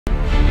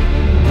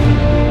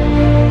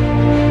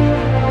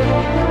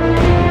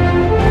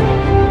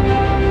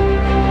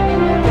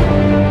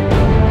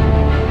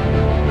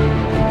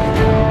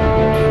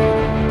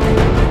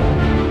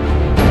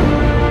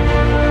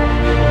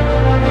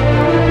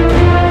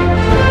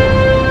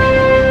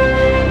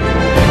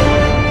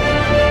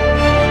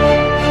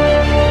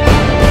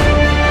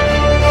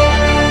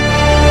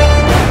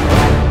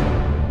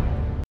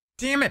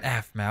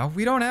Aphmau.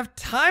 We don't have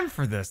time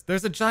for this.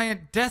 There's a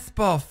giant death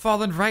ball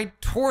falling right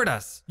toward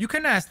us. You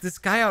can ask this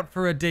guy out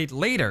for a date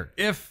later,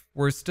 if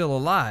we're still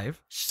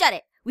alive. Shut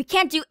it. We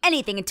can't do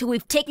anything until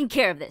we've taken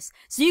care of this.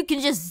 So you can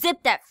just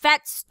zip that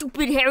fat,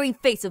 stupid, hairy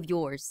face of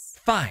yours.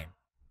 Fine.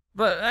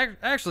 But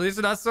actually, it's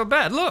not so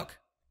bad. Look,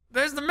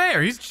 there's the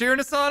mayor. He's cheering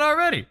us on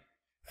already.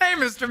 Hey,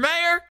 Mr.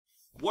 Mayor.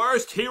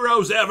 Worst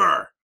heroes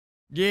ever.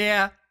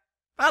 Yeah,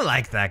 I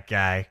like that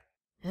guy.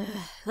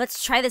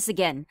 Let's try this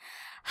again.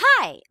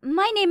 Hi,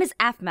 my name is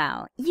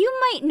Aphmau. You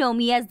might know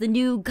me as the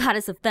new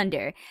goddess of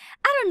thunder.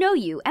 I don't know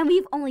you, and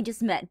we've only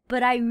just met,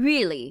 but I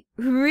really,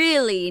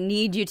 really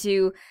need you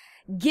to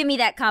give me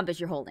that compass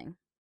you're holding.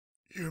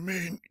 You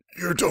mean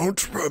you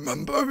don't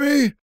remember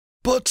me?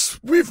 But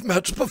we've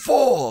met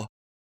before.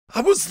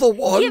 I was the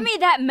one. Give me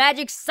that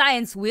magic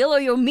science wheel or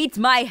you'll meet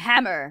my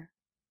hammer.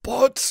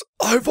 But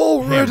I've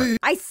already... Hammer.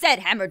 I said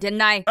hammer,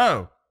 didn't I?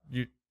 Oh,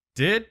 you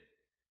did?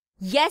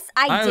 Yes,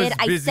 I did.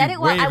 I said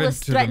it while I was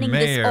threatening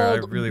this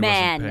old I really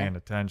man. wasn't paying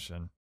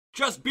attention.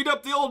 Just beat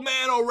up the old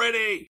man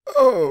already.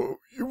 Oh,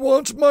 you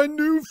want my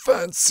new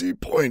fancy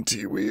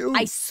pointy wheel?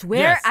 I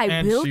swear Yes, I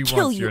and will she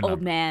kill wants you, your old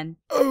number. man.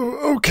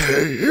 Oh,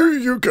 okay, here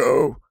you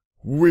go.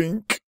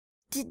 Wink.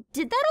 Did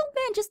that old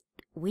man just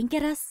wink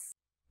at us?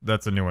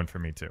 That's a new one for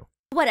me, too.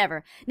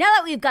 Whatever. Now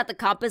that we've got the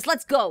compass,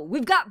 let's go.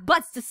 We've got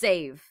butts to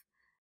save.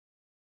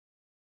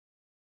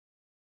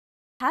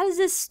 How does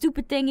this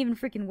stupid thing even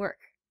freaking work?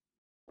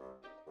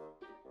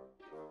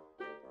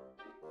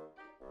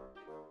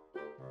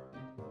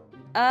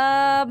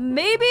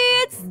 Maybe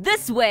it's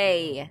this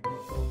way.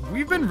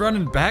 We've been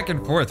running back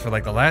and forth for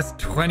like the last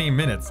 20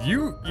 minutes.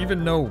 You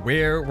even know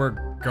where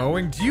we're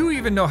going? Do you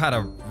even know how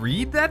to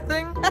read that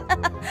thing?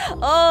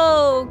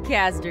 Oh,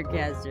 Castor. Do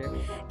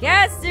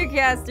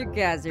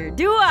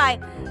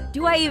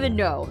I even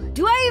know?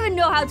 Do I even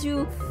know how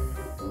to...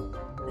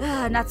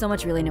 not so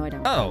much really, no I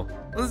don't. Oh,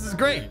 well, this is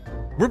great.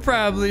 We're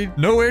probably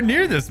nowhere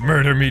near this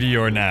murder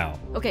meteor now.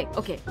 Okay,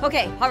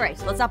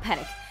 alright, let's not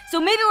panic. So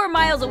maybe we're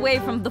miles away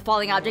from the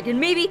falling object, and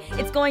maybe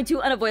it's going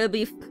to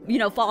unavoidably,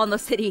 fall on the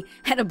city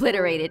and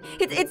obliterate it.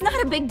 It's not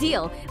a big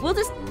deal. We'll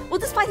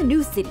just find a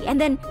new city,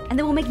 and then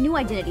we'll make new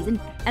identities,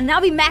 and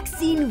I'll be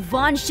Maxine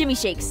Von Shimmy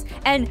Shakes,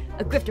 and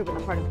a grifter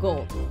with a heart of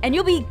gold. And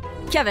you'll be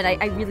Kevin.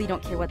 I really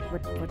don't care what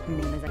your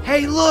name is.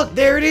 Hey, look,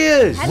 there it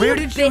is. Have Where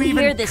you did you been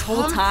even here this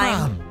whole come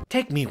time? from?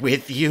 Take me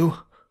with you.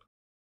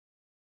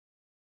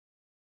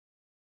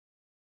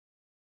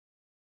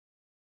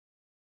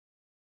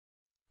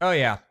 Oh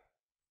yeah,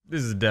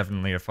 this is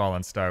definitely a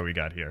fallen star we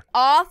got here.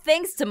 Aw,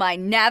 thanks to my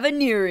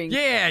navineering.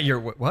 Yeah, you're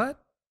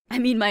what? I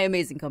mean my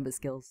amazing compass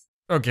skills.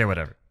 Okay,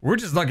 whatever. We're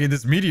just lucky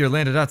this meteor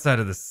landed outside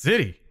of the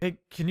city. Hey,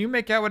 can you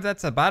make out what's at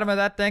the bottom of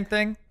that dang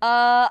thing?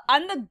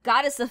 I'm the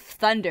goddess of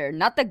thunder,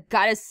 not the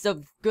goddess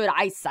of good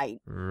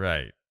eyesight.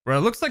 Right. Well,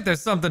 it looks like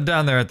there's something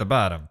down there at the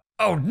bottom.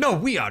 Oh no,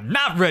 we are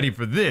not ready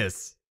for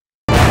this.